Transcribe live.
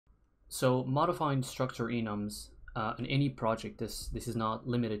So modifying structure enums in any project, this is not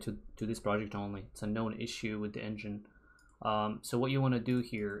limited to this project only. It's a known issue with the engine. So what you want to do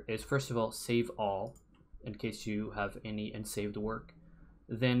here is, first of all, save all in case you have any unsaved work.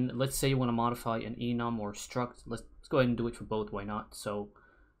 Then let's say you want to modify an enum or struct. Let's go ahead and do it for both, why not? So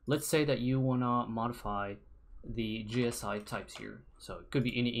let's say that you want to modify the GSI types here. So it could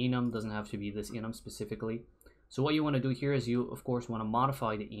be any enum, doesn't have to be this enum specifically. So what you want to do here is you of course want to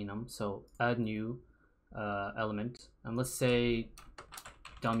modify the enum. So add new element, and let's say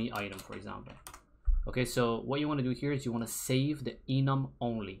dummy item, for example. Okay, so what you want to do here is you want to save the enum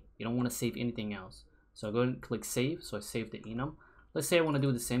only. You don't want to save anything else. So go ahead and click save. So I saved the enum. Let's say I want to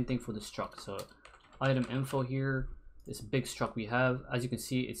do the same thing for the struct. So item info here, this big struct we have, as you can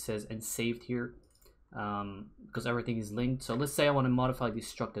see it says and saved here because everything is linked. So let's say I want to modify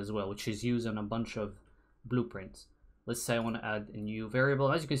this struct as well, which is used on a bunch of blueprints. Let's say I want to add a new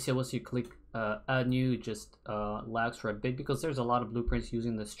variable. As you can see, once you click add new, it just lags for a bit because there's a lot of blueprints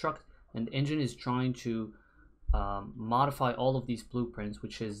using the struct, and the engine is trying to modify all of these blueprints,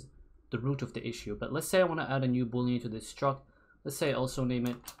 which is the root of the issue. But let's say I want to add a new boolean to this struct. Let's say also name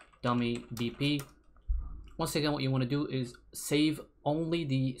it dummy BP. Once again, what you want to do is save only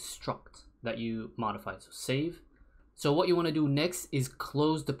the struct that you modified. So save. So what you want to do next is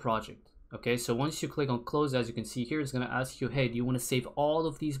close the project. Okay, so once you click on close, as you can see here, it's going to ask you, hey, do you want to save all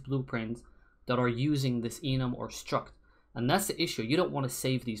of these blueprints that are using this enum or struct? And that's the issue. You don't want to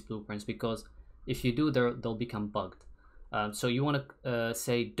save these blueprints because if you do, they'll become bugged. So you want to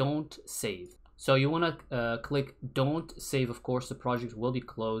say don't save. So you want to click don't save. Of course, the project will be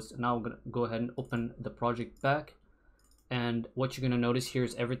closed. Now I'm going to go ahead and open the project back. And what you're going to notice here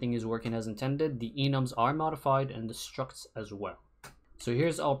is everything is working as intended. The enums are modified and the structs as well. So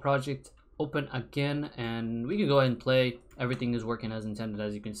here's our project. Open again, and we can go ahead and play. Everything is working as intended.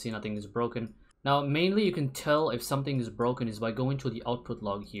 As you can see, nothing is broken. Now mainly you can tell if something is broken is by going to the output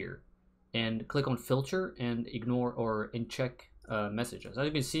log here and click on filter and ignore or check messages. As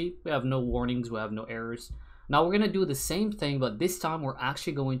you can see, we have no warnings, we have no errors. Now we're going to do the same thing, but this time we're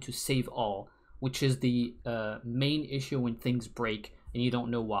actually going to save all, which is the main issue when things break and you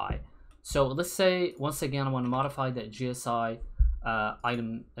don't know why. So let's say once again I want to modify that GSI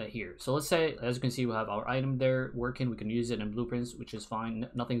item here. So let's say, as you can see, we have our item there working. We can use it in blueprints, which is fine.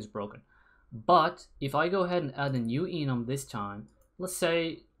 Nothing's broken. But if I go ahead and add a new enum this time, let's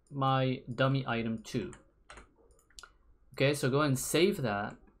say my dummy item 2. Okay, so go ahead and save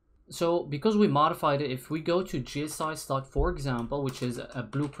that. So because we modified it, if we go to GSI slot, for example, which is a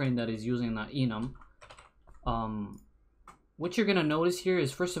blueprint that is using that enum, what you're gonna notice here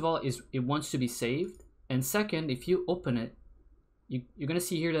is, first of all, is it wants to be saved, and second, if you open it, you're gonna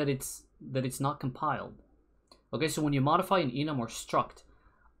see here that it's not compiled. Okay, so when you modify an enum or struct,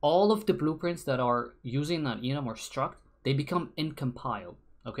 all of the blueprints that are using that enum or struct, they become incompiled.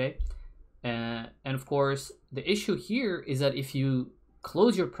 Okay, and of course the issue here is that if you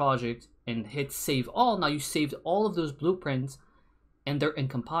close your project and hit save all, now you saved all of those blueprints and they're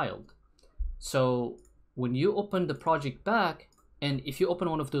incompiled. So when you open the project back, and if you open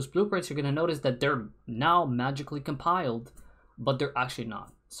one of those blueprints, you're gonna notice that they're now magically compiled, but they're actually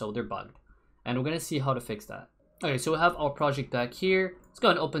not, so they're bugged. And we're gonna see how to fix that. Okay, so we have our project back here. Let's go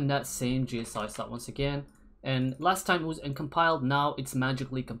and open that same GSI slot once again. And last time it was uncompiled, now it's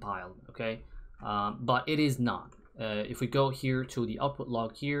magically compiled, okay? But it is not. If we go here to the output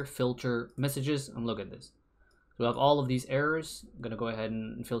log here, filter messages, and look at this. So we have all of these errors. I'm gonna go ahead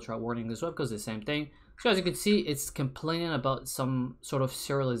and filter out warning as well because it's the same thing. So as you can see, it's complaining about some sort of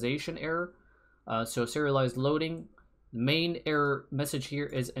serialization error. So serialized loading. The main error message here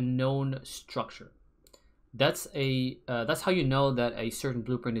is a known structure. That's how you know that a certain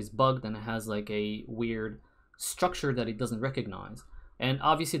blueprint is bugged and it has like a weird structure that it doesn't recognize. And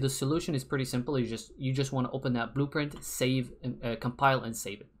obviously the solution is pretty simple. You just want to open that blueprint, save, and compile and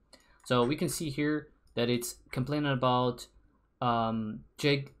save it. So we can see here that it's complaining about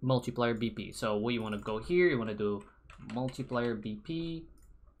jig multiplier BP. So what you want to go here, you want to do multiplier BP,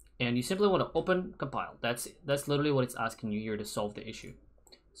 and you simply want to open compile. That's literally what it's asking you here to solve the issue.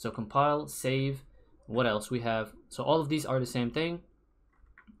 So compile, save. What else we have? So all of these are the same thing.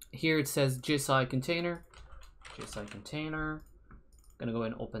 Here it says GSI container. GSI container. Gonna go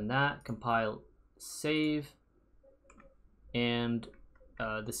ahead and open that. Compile, save, and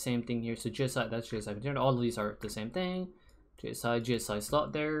the same thing here. So GSI, that's GSI container. All of these are the same thing. GSI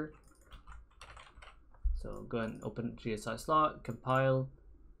slot there. So go ahead and open GSI slot. Compile,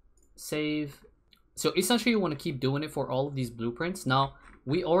 save. So essentially you want to keep doing it for all of these blueprints. Now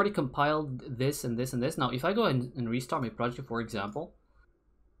we already compiled this and this and this. Now if I go ahead and restart my project, for example,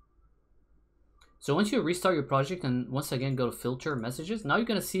 So once you restart your project and once again go to filter messages, now you're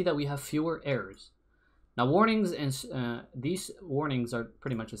going to see that we have fewer errors. Now warnings, and these warnings are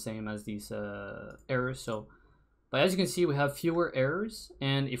pretty much the same as these errors. So, but as you can see, we have fewer errors.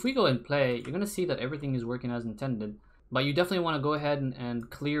 And if we go and play, you're going to see that everything is working as intended. But you definitely want to go ahead and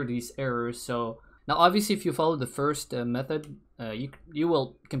clear these errors. So now obviously if you follow the first method, you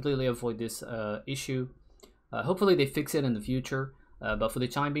will completely avoid this issue. Hopefully they fix it in the future. But for the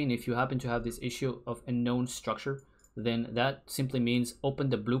time being, if you happen to have this issue of a known structure, then that simply means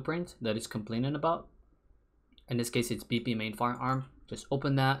open the blueprint that it's complaining about. In this case, it's BP main firearm. Just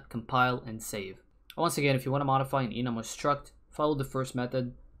open that, compile, and save. Once again, if you want to modify an enum or struct, follow the first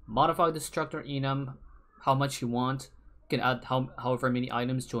method. Modify the struct or enum how much you want. You can add however many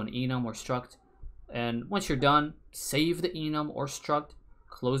items to an enum or struct. And once you're done, save the enum or struct,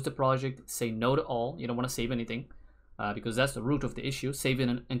 close the project, say no to all. You don't want to save anything. Because that's the root of the issue. Save in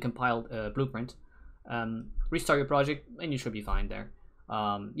an uncompiled blueprint. Restart your project and you should be fine there.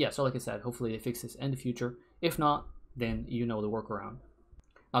 Yeah, so like I said, hopefully they fix this in the future. If not, then you know the workaround.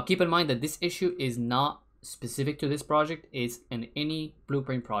 Now keep in mind that this issue is not specific to this project. It's in any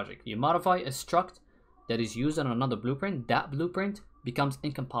blueprint project. You modify a struct that is used on another blueprint, that blueprint becomes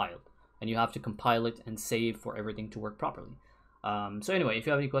uncompiled. And you have to compile it and save for everything to work properly. So anyway, if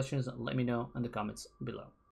you have any questions, let me know in the comments below.